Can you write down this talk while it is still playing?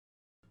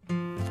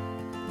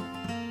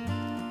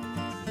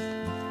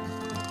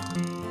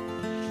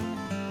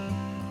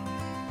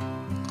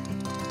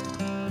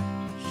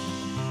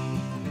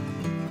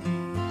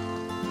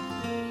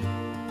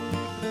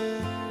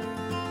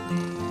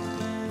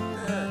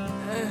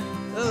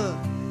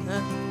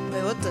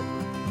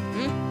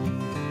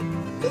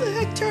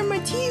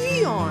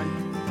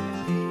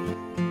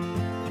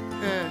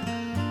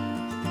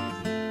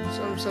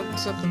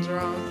Something's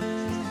wrong.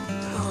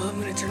 Oh,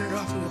 I'm gonna turn it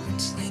off and go to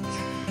sleep.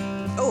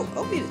 Oh,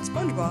 it's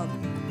SpongeBob.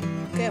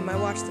 Okay, I might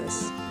watch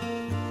this.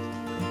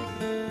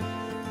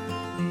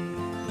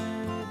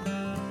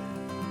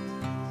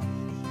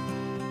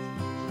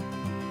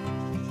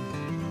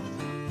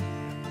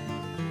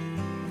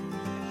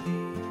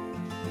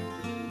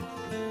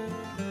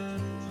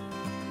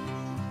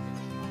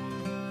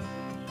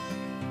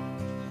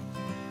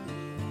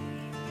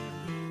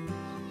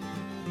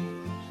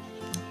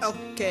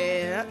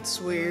 Okay,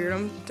 that's weird.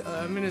 I'm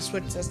gonna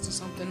switch this to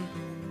something.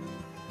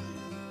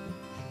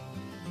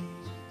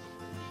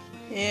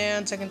 Yeah,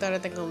 on second thought, I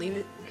think I'll leave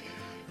it.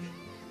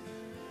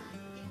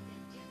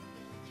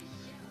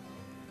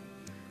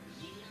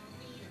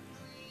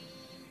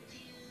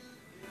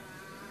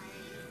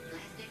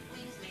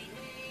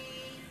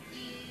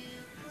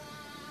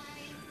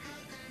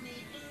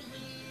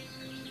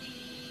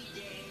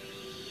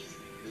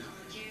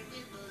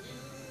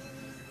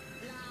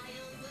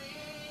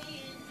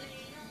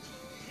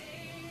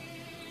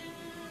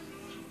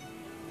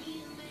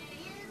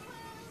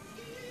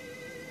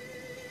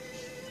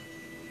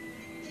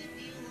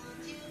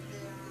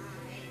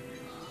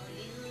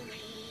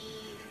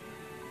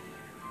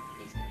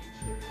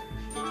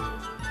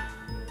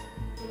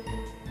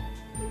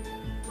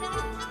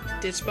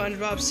 Did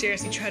SpongeBob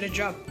seriously try to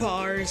drop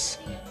bars?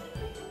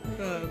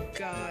 Oh,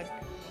 God.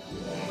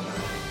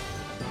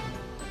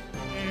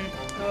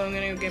 Oh, I'm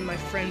gonna go get my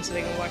friends so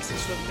they can watch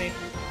this with me.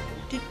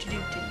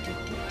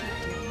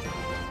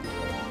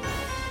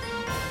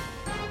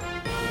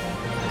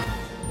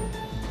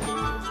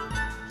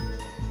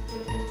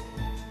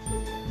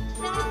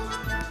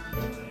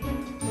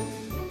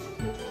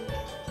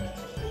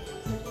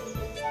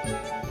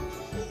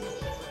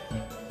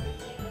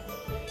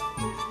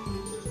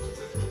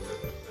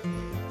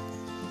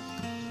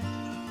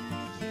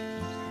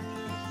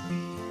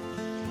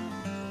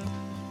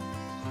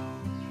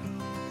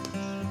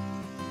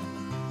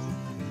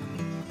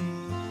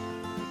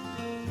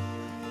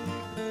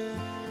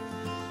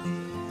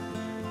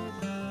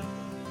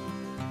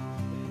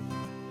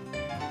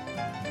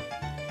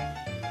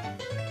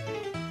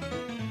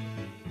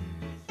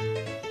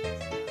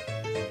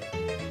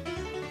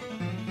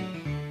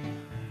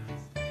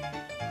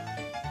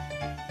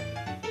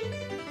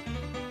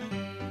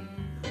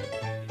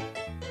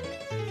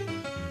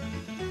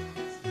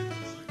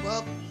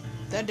 Well,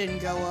 that didn't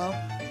go well.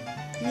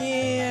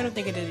 Yeah, I don't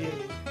think it did either.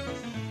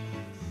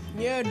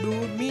 Yeah,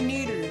 dude, me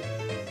neither.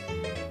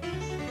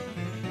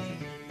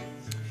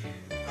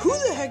 Who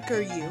the heck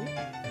are you?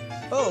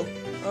 Oh,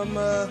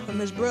 I'm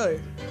his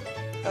brother.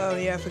 Oh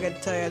yeah, I forgot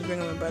to tell you I was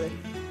bringing my brother.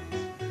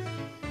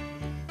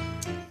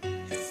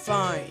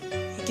 Fine,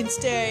 he can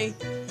stay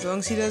as long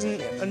as he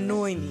doesn't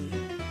annoy me.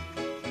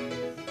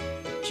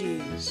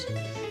 Jeez,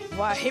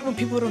 why I hate when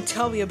people don't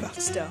tell me about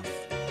stuff.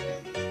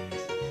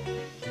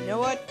 You know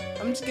what?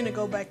 I'm just gonna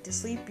go back to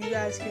sleep. You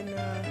guys can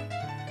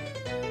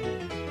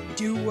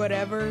do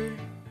whatever.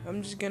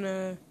 I'm just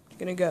gonna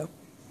go.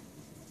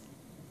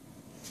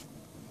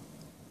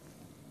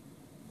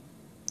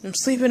 I'm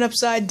sleeping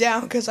upside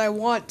down because I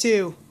want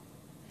to.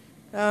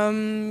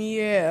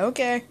 Yeah,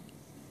 okay.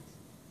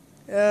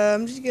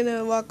 I'm just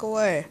gonna walk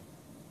away.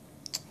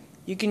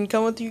 You can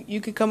come with you.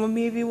 You can come with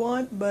me if you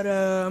want, but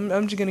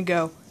I'm just gonna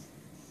go.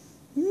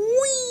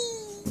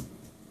 Whee!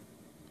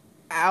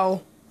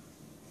 Ow.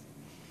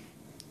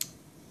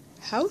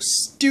 How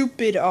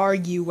stupid are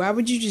you? Why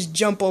would you just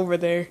jump over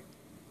there?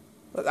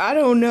 Look, I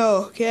don't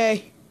know,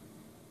 okay?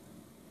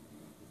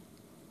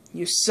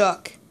 You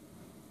suck.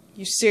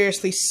 You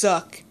seriously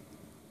suck.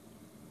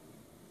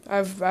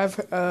 I've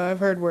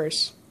heard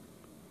worse.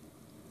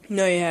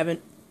 No, you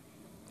haven't.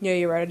 Yeah,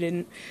 you're right, I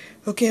didn't.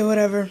 Okay,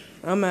 whatever.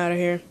 I'm out of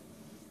here.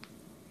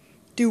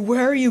 Dude,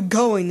 where are you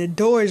going? The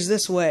door is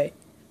this way.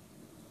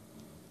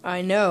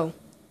 I know.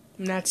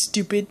 I'm not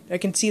stupid. I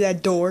can see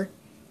that door.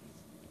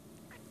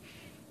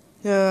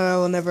 I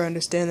will never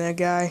understand that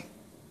guy.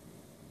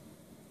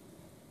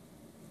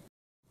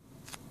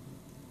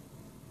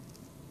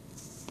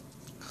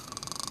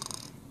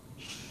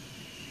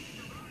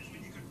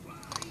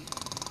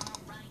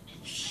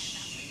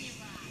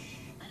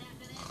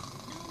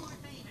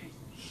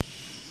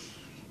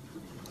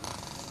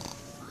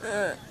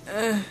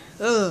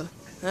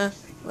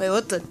 Wait,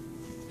 what the?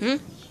 Who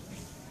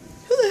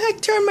the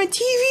heck turned my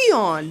TV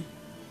on?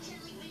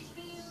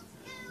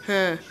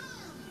 Huh.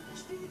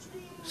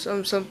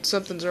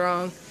 Something's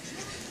wrong.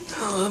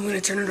 Oh, I'm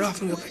gonna turn it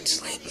off and go back to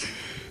sleep.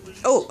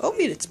 Oh,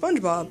 it's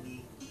SpongeBob.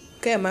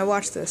 Okay, I might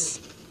watch this.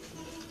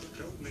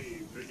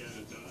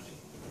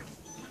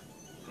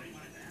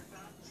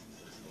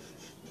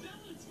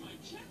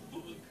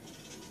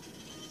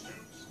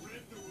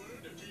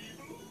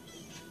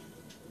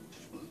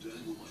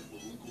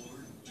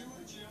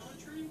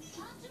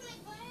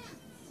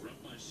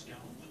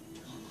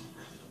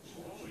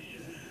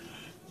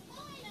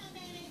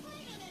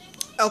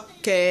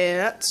 Okay,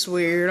 that's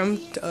weird. I'm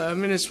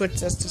gonna switch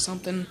this to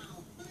something.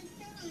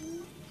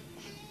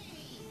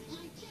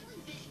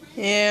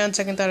 Yeah, on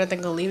second thought, I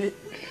think I'll leave it.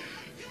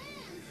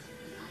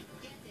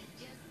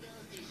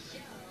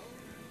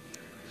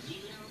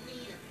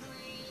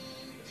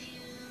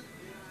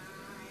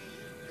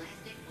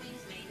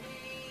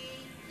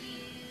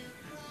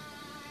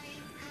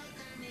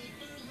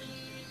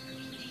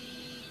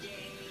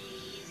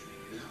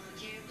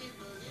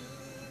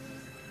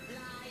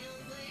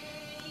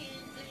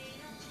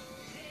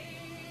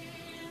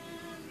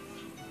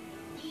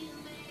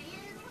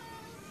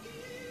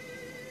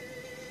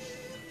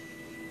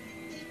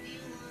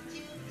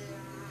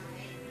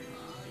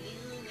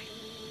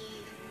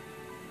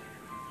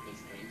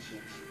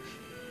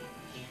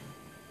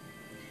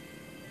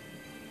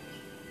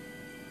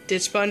 Did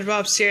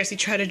SpongeBob seriously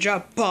try to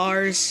drop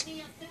bars?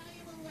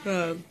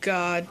 Oh,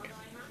 God.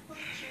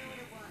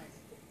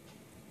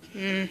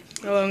 Well,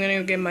 I'm gonna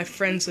go get my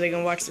friends so they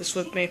can watch this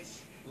with me.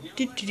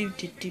 Do, do,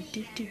 do, do,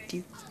 do, do,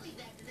 do.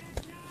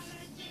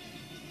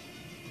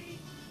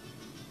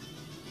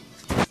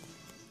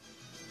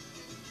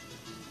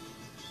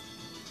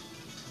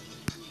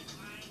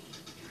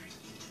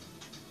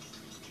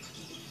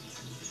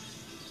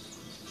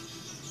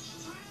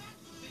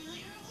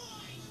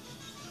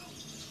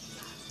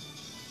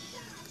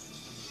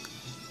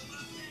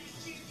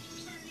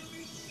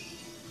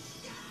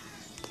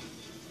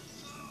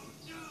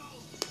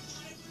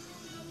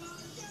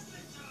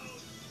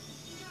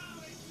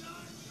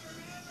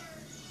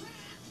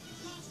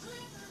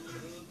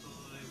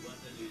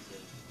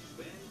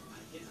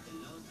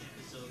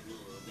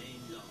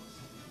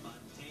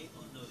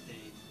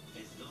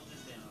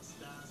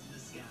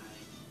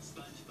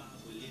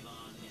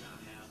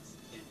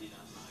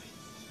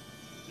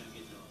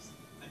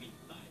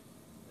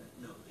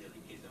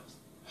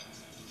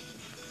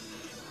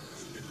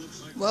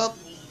 Well,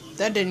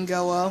 that didn't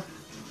go well.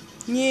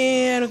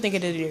 Yeah, I don't think it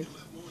did either.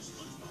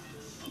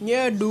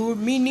 Yeah, dude,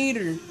 me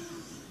neither.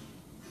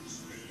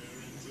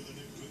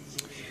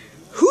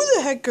 Who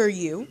the heck are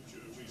you?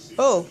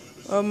 Oh,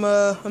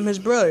 I'm his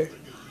brother.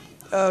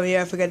 Oh,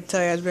 yeah, I forgot to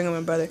tell you I was bringing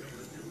my brother.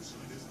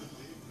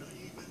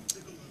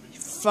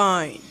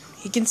 Fine.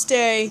 He can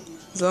stay,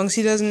 as long as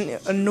he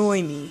doesn't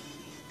annoy me.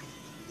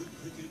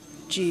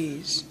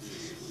 Jeez.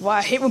 Why,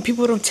 I hate when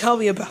people don't tell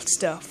me about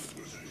stuff.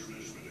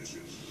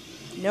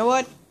 You know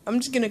what? I'm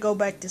just gonna go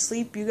back to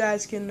sleep. You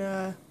guys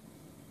can,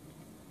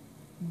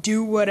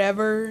 do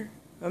whatever.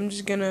 I'm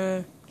just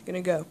gonna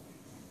go.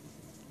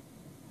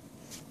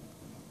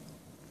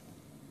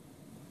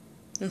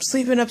 I'm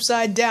sleeping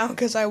upside down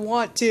because I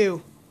want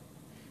to.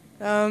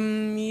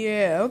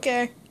 Yeah,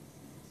 okay.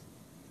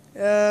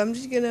 I'm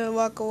just gonna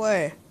walk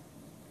away.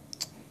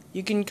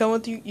 You can come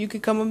with you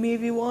can come with me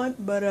if you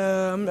want, but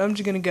I'm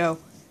just gonna go.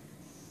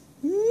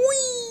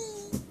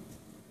 Whee!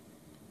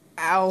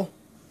 Ow.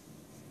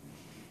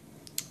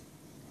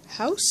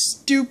 How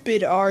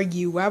stupid are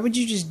you? Why would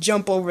you just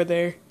jump over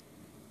there?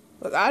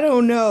 Look, I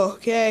don't know,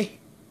 okay?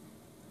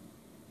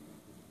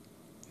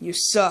 You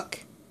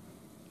suck.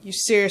 You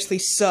seriously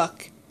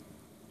suck.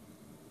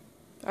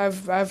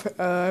 I've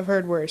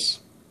heard worse.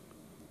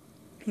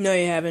 No,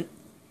 you haven't.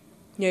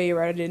 Yeah, you're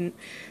right, I didn't.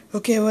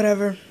 Okay,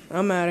 whatever.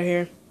 I'm out of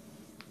here.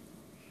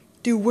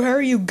 Dude, where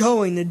are you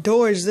going? The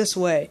door is this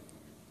way.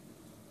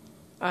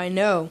 I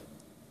know.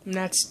 I'm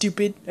not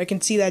stupid. I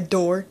can see that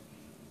door.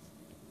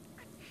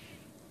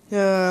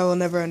 I will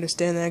never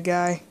understand that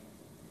guy.